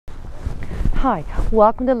Hi,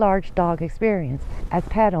 welcome to Large Dog Xperience. As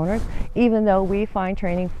pet owners, even though we find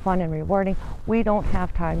training fun and rewarding, we don't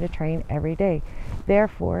have time to train every day.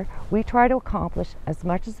 Therefore, we try to accomplish as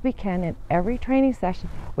much as we can in every training session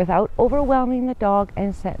without overwhelming the dog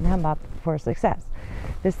and setting them up for success.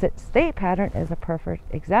 The sit-stay pattern is a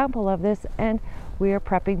perfect example of this, and we are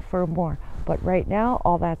prepping for more. But right now,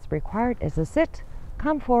 all that's required is a sit,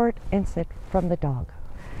 come forward, and sit from the dog.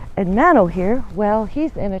 And Mano here, well,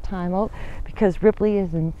 he's in a timeout because Ripley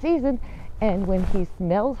is in season, and when he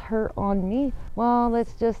smells her on me, well,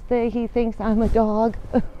 let's just say he thinks I'm a dog.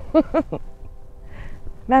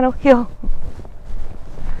 Mano, heel.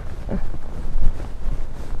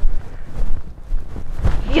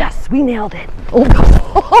 Yes, we nailed it.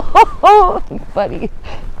 Oh, buddy.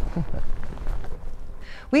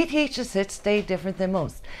 We teach the sit-stay different than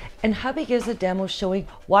most, and hubby gives a demo showing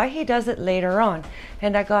why he does it later on.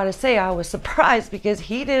 And I gotta say, I was surprised because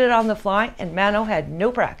he did it on the fly and Mano had no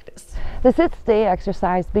practice. The sit-stay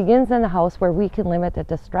exercise begins in the house where we can limit the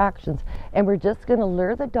distractions, and we're just gonna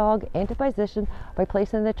lure the dog into position by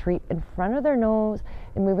placing the treat in front of their nose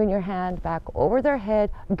and moving your hand back over their head,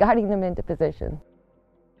 guiding them into position.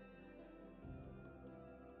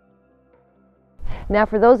 Now,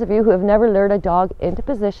 for those of you who have never lured a dog into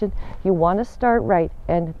position, you want to start right.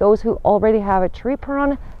 And those who already have a treat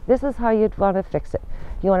piranha, this is how you'd want to fix it.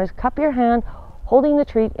 You want to cup your hand, holding the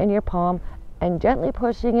treat in your palm, and gently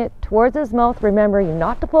pushing it towards his mouth, remembering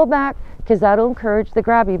not to pull back because that'll encourage the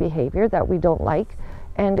grabby behavior that we don't like.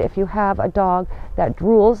 And if you have a dog that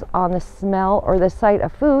drools on the smell or the sight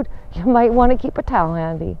of food, you might want to keep a towel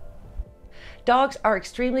handy. Dogs are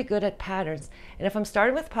extremely good at patterns, and if I'm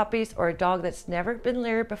starting with puppies or a dog that's never been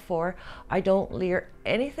lured before, I don't lure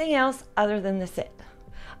anything else other than the sit.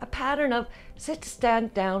 A pattern of sit,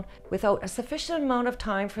 stand, down without a sufficient amount of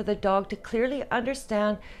time for the dog to clearly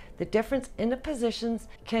understand the difference in the positions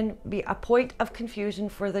can be a point of confusion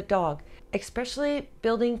for the dog, especially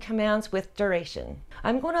building commands with duration.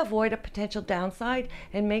 I'm going to avoid a potential downside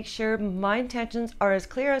and make sure my intentions are as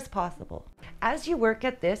clear as possible. As you work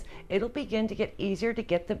at this, it'll begin to get easier to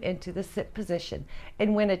get them into the sit position.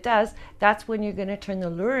 And when it does, that's when you're going to turn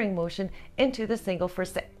the luring motion into the single for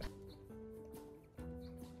sit.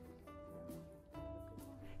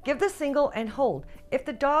 Give the single and hold. If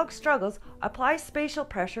the dog struggles, apply spatial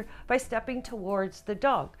pressure by stepping towards the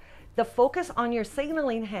dog. The focus on your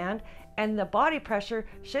signaling hand and the body pressure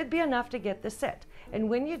should be enough to get the sit. And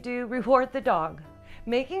when you do, reward the dog,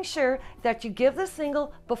 making sure that you give the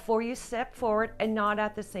single before you step forward and not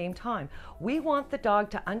at the same time. We want the dog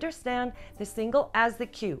to understand the single as the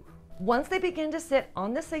cue. Once they begin to sit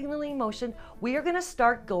on the signaling motion, we are going to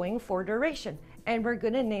start going for duration, and we're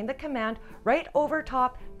going to name the command right over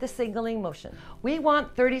top the signaling motion. We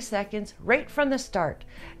want 30 seconds right from the start.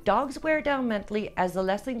 Dogs wear down mentally as the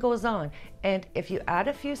lesson goes on, and if you add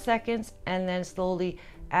a few seconds and then slowly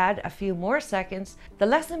add a few more seconds, the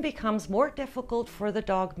lesson becomes more difficult for the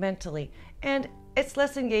dog mentally, and it's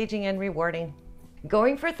less engaging and rewarding.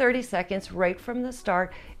 Going for 30 seconds right from the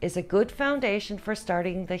start is a good foundation for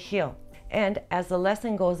starting the heel. And as the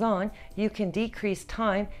lesson goes on, you can decrease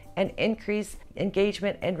time and increase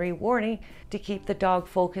engagement and rewarding to keep the dog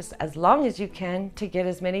focused as long as you can to get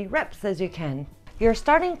as many reps as you can. Your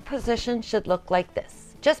starting position should look like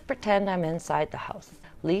this. Just pretend I'm inside the house.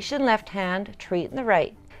 Leash in left hand, treat in the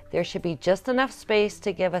right. There should be just enough space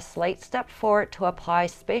to give a slight step forward to apply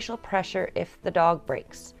spatial pressure if the dog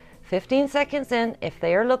breaks. 15 seconds in, if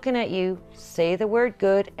they are looking at you, say the word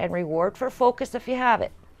good and reward for focus if you have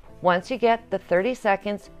it. Once you get the 30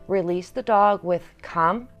 seconds, release the dog with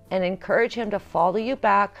come and encourage him to follow you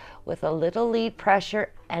back with a little lead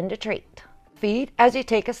pressure and a treat. Feed as you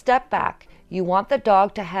take a step back. You want the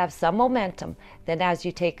dog to have some momentum. Then as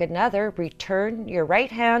you take another, return your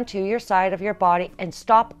right hand to your side of your body and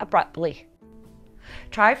stop abruptly.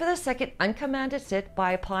 Try for the second uncommanded sit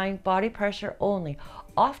by applying body pressure only.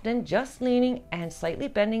 Often just leaning and slightly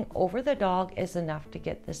bending over the dog is enough to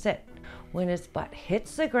get the sit. When his butt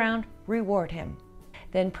hits the ground, reward him.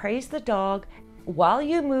 Then praise the dog while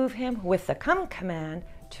you move him with the come command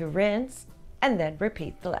to rinse and then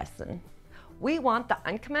repeat the lesson. We want the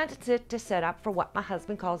uncommanded sit to set up for what my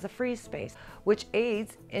husband calls a freeze space, which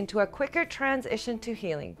aids into a quicker transition to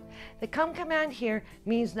healing. The come command here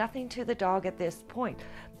means nothing to the dog at this point,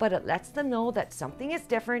 but it lets them know that something is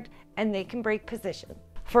different and they can break position.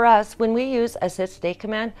 For us, when we use a sit-stay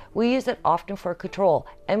command, we use it often for control,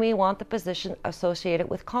 and we want the position associated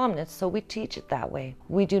with calmness, so we teach it that way.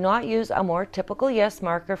 We do not use a more typical yes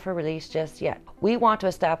marker for release just yet. We want to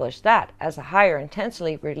establish that as a higher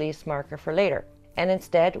intensity release marker for later. and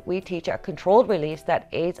instead we teach a controlled release that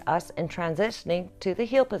aids us in transitioning to the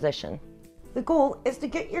heel position. The goal is to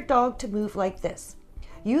get your dog to move like this.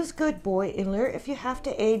 Use good boy and lure if you have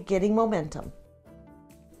to aid getting momentum.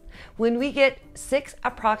 When we get 6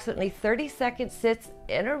 approximately 30-second sits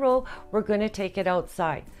in a row, we're going to take it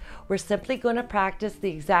outside. We're simply going to practice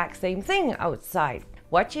the exact same thing outside.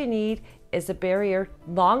 What you need is a barrier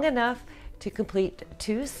long enough to complete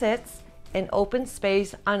 2 sits in open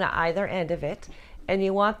space on either end of it, and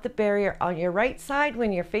you want the barrier on your right side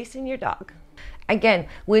when you're facing your dog. Again,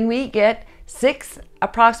 when we get 6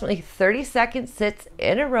 approximately 30-second sits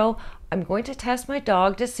in a row, I'm going to test my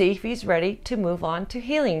dog to see if he's ready to move on to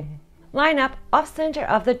heeling. Line up off center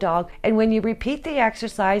of the dog, and when you repeat the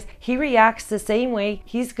exercise, he reacts the same way,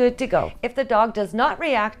 he's good to go. If the dog does not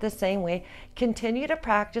react the same way, continue to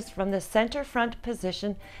practice from the center front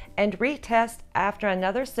position and retest after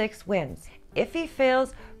another 6 wins. If he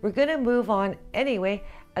fails, we're going to move on anyway,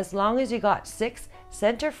 as long as you got 6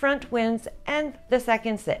 center front wins and the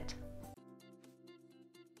second sit.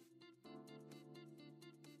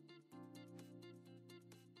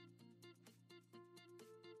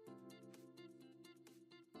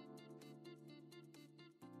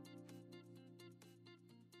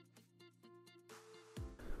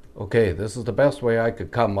 Okay, this is the best way I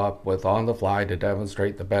could come up with on the fly to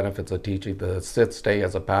demonstrate the benefits of teaching the sit-stay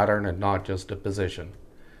as a pattern and not just a position.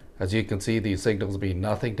 As you can see, these signals mean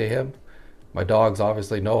nothing to him. My dogs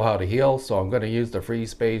obviously know how to heel, so I'm going to use the free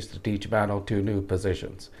space to teach Mano 2 new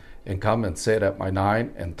positions and come and sit at my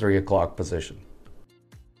 9 and 3 o'clock position.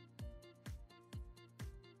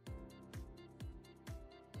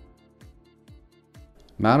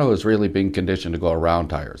 Mano has really been conditioned to go around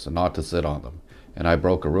tires and not to sit on them. And I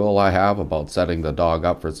broke a rule I have about setting the dog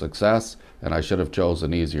up for success, and I should have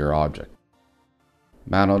chosen an easier object.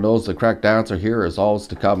 Mano knows the correct answer here is always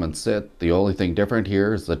to come and sit. The only thing different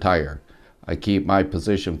here is the tire. I keep my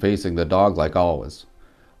position facing the dog like always.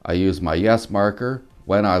 I use my yes marker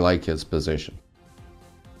when I like his position.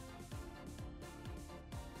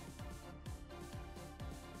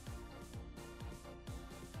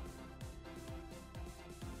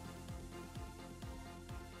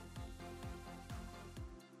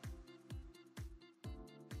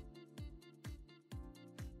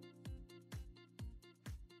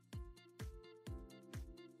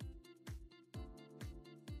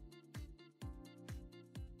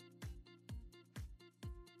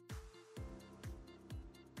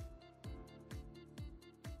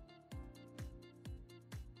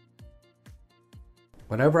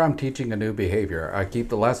 Whenever I'm teaching a new behavior, I keep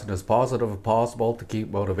the lesson as positive as possible to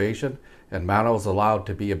keep motivation, and Mano is allowed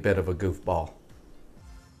to be a bit of a goofball.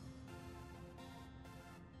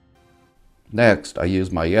 Next, I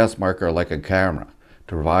use my yes marker like a camera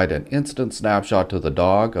to provide an instant snapshot to the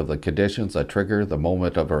dog of the conditions that trigger the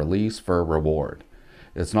moment of release for a reward.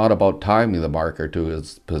 It's not about timing the marker to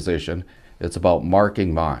his position, it's about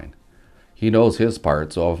marking mine. He knows his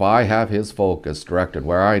part, so if I have his focus directed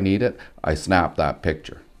where I need it, I snap that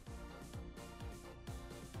picture.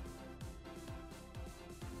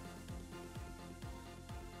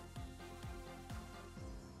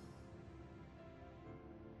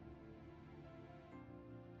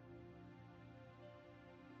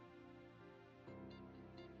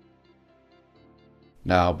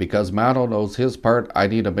 Now, because Mano knows his part, I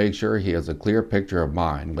need to make sure he has a clear picture of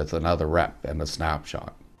mine with another rep and a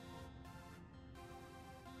snapshot.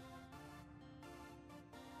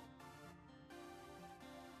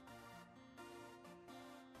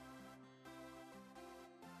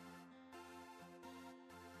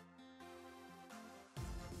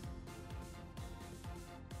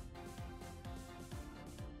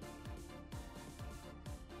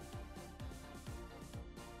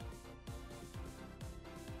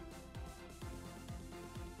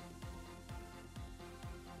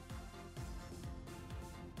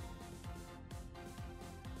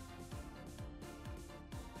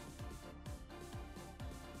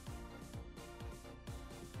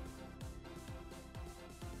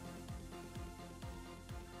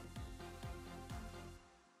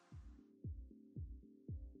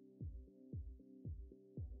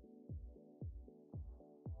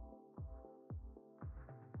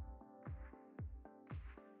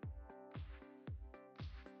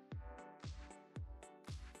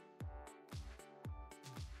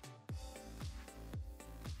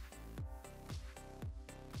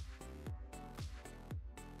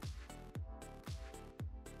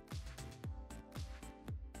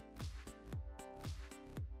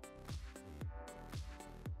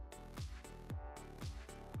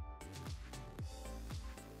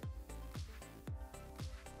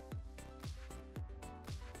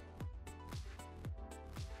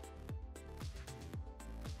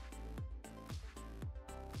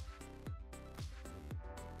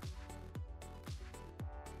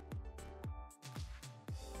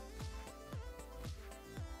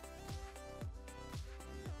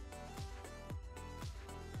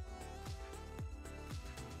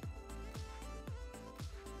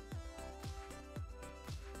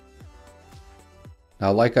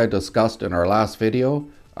 Now, like I discussed in our last video,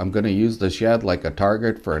 I'm going to use the shed like a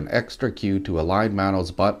target for an extra cue to align Mano's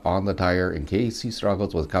butt on the tire in case he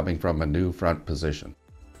struggles with coming from a new front position.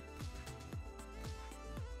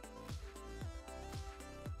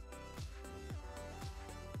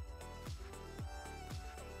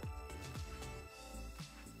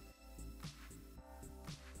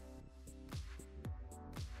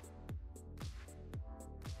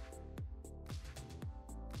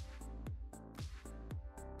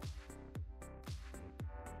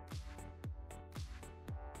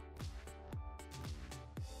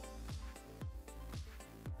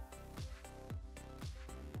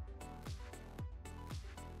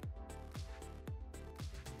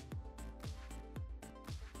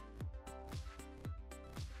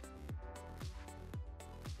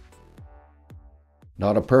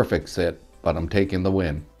 Not a perfect sit, but I'm taking the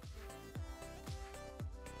win.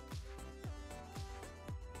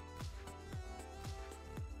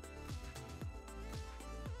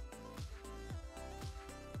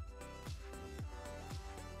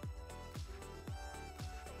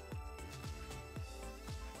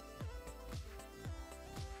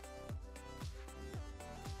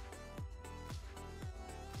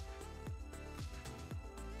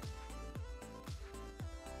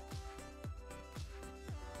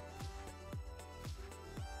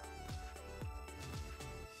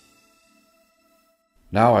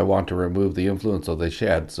 Now I want to remove the influence of the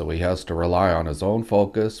shed so he has to rely on his own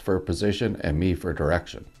focus for position and me for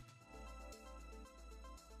direction.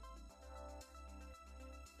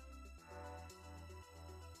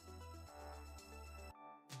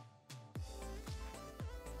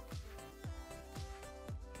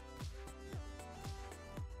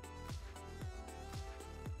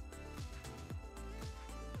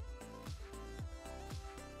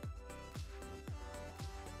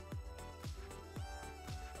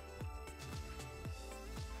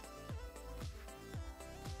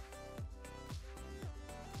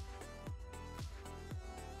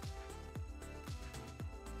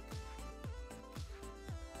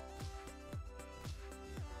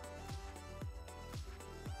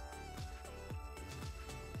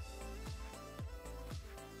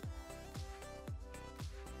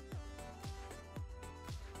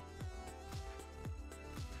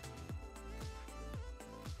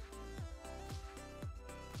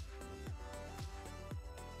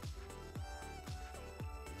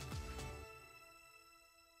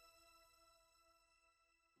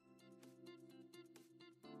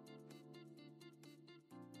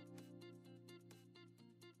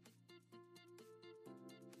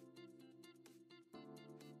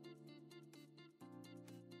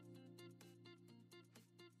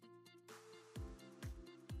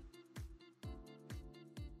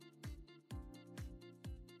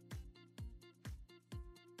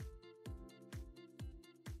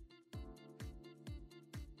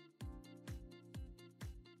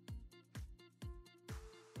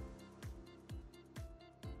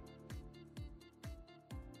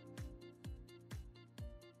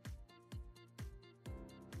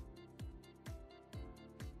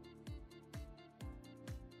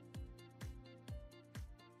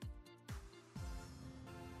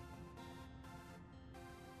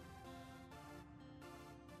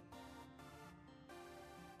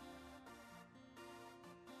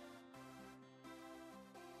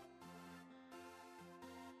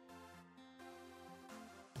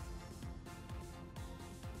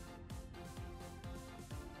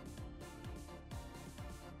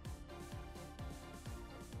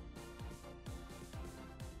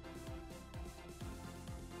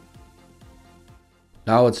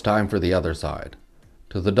 Now it's time for the other side.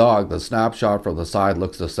 To the dog, the snapshot from the side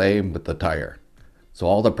looks the same with the tire. So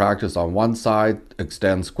all the practice on one side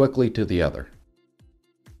extends quickly to the other.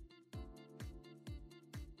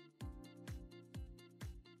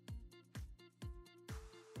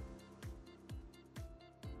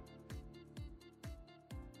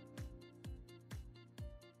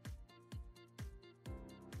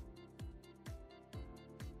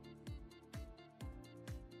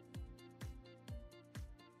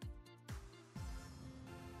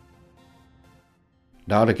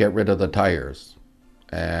 Now to get rid of the tires.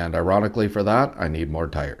 And ironically for that, I need more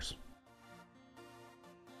tires.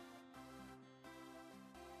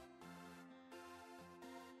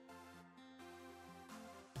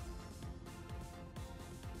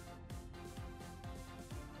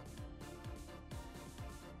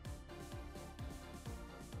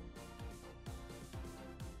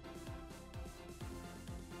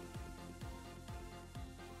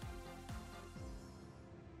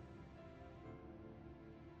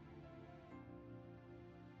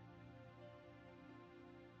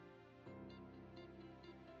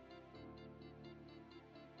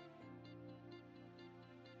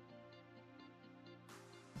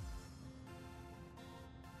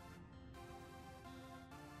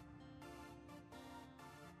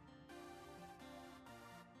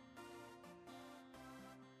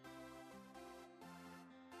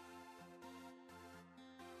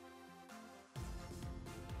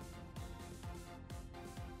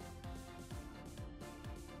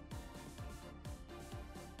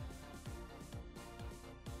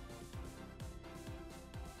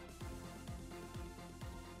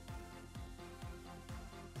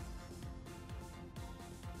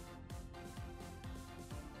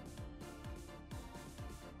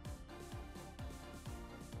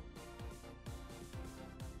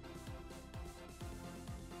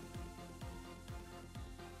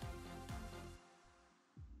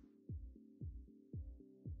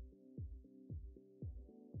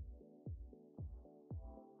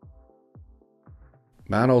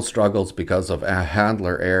 Mano struggles because of a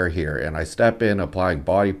handler error here, and I step in applying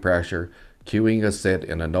body pressure, cueing a sit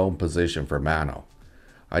in a known position for Mano.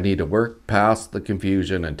 I need to work past the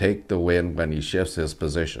confusion and take the win when he shifts his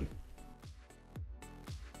position.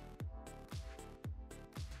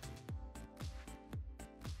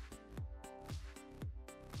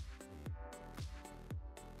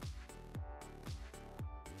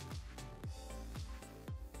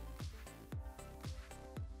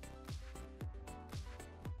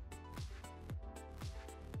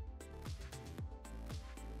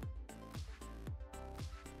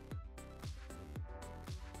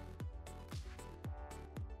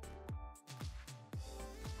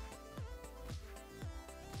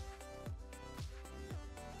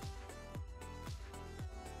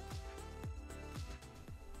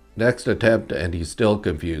 Next attempt and he's still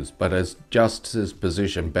confused, but adjusts his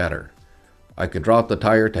position better. I could drop the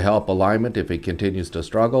tire to help alignment if he continues to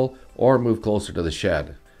struggle, or move closer to the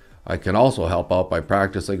shed. I can also help out by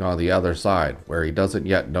practicing on the other side, where he doesn't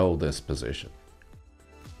yet know this position.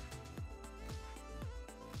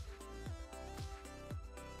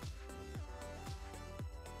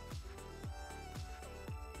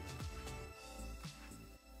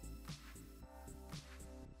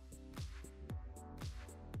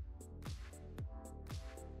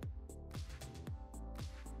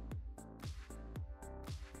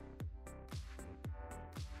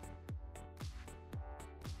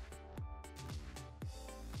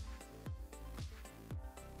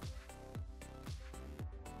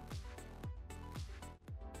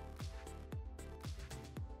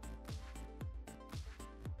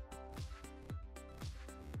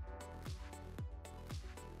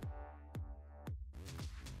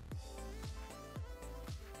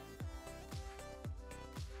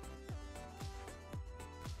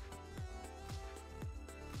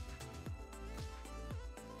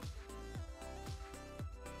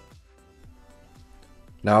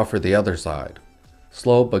 Now for the other side.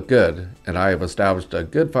 Slow but good, and I have established a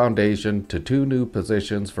good foundation to 2 new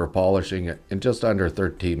positions for polishing in just under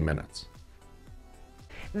 13 minutes.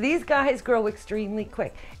 These guys grow extremely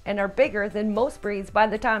quick and are bigger than most breeds by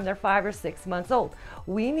the time they're 5 or 6 months old.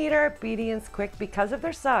 We need our obedience quick because of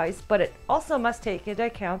their size, but it also must take into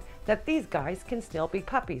account that these guys can still be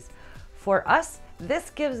puppies. For us,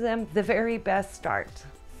 this gives them the very best start.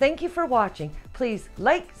 Thank you for watching. Please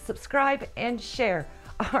like, subscribe, and share.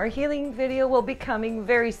 Our healing video will be coming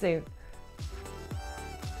very soon.